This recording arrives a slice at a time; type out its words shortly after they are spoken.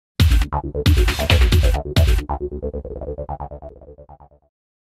The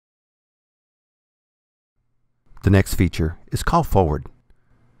next feature is Call Forward.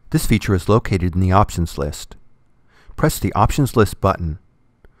 This feature is located in the Options list. Press the Options list button.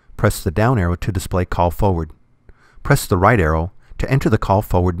 Press the down arrow to display Call Forward. Press the right arrow to enter the Call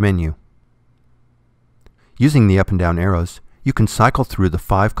Forward menu. Using the up and down arrows, you can cycle through the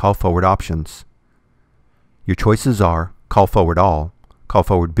 5 Call Forward options. Your choices are Call Forward All, Call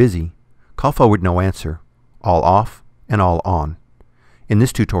Forward Busy, Call Forward No Answer, All Off, and All On. In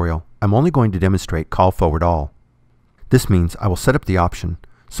this tutorial, I'm only going to demonstrate Call Forward All. This means I will set up the option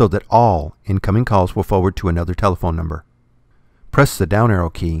so that all incoming calls will forward to another telephone number. Press the down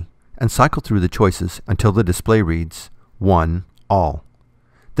arrow key and cycle through the choices until the display reads 1 All.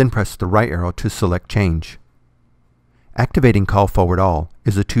 Then press the right arrow to select Change. Activating Call Forward All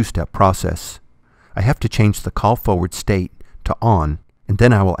is a 2-step process. I have to change the Call Forward state to On, and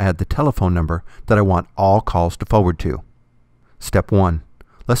then I will add the telephone number that I want all calls to forward to. Step 1.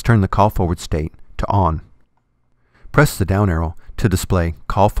 Let's turn the Call Forward state to On. Press the down arrow to display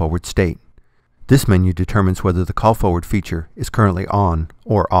Call Forward State. This menu determines whether the Call Forward feature is currently on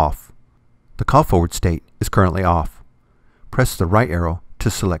or off. The Call Forward state is currently off. Press the right arrow to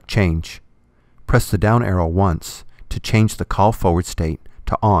select Change. Press the down arrow once to change the Call Forward state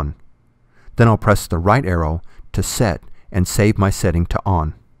to On. Then I'll press the right arrow to set and save my setting to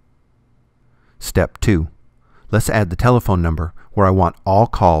On. Step 2. Let's add the telephone number where I want all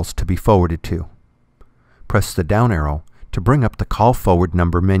calls to be forwarded to. Press the down arrow to bring up the Call Forward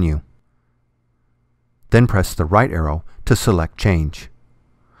Number menu. Then press the right arrow to select Change.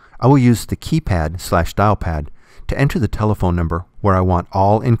 I will use the keypad/dial pad to enter the telephone number where I want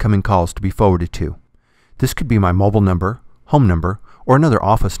all incoming calls to be forwarded to. This could be my mobile number, home number, or another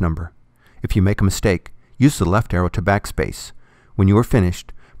office number. If you make a mistake, use the left arrow to backspace. When you are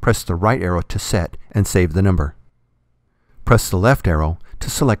finished, press the right arrow to set and save the number. Press the left arrow to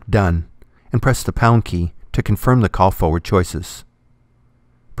select Done, and press the pound key to confirm the Call Forward choices.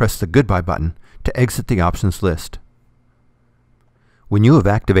 Press the Goodbye button to exit the options list. When you have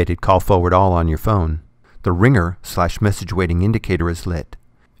activated Call Forward All on your phone, the ringer/message waiting indicator is lit,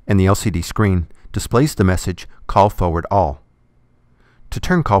 and the LCD screen displays the message Call Forward All. To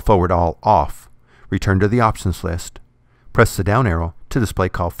turn Call Forward All off, return to the options list, press the down arrow to display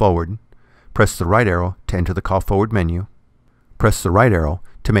Call Forward, press the right arrow to enter the Call Forward menu, press the right arrow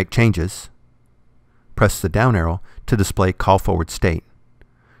to make changes, press the down arrow to display Call Forward State,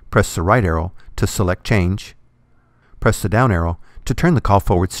 press the right arrow to select Change, press the down arrow to turn the Call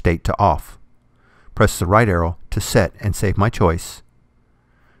Forward state to Off, press the right arrow to set and save my choice,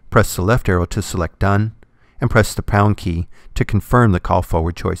 press the left arrow to select Done, and press the pound key to confirm the Call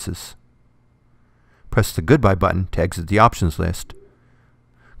Forward choices. Press the Goodbye button to exit the options list.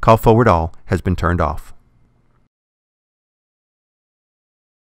 Call Forward All has been turned off.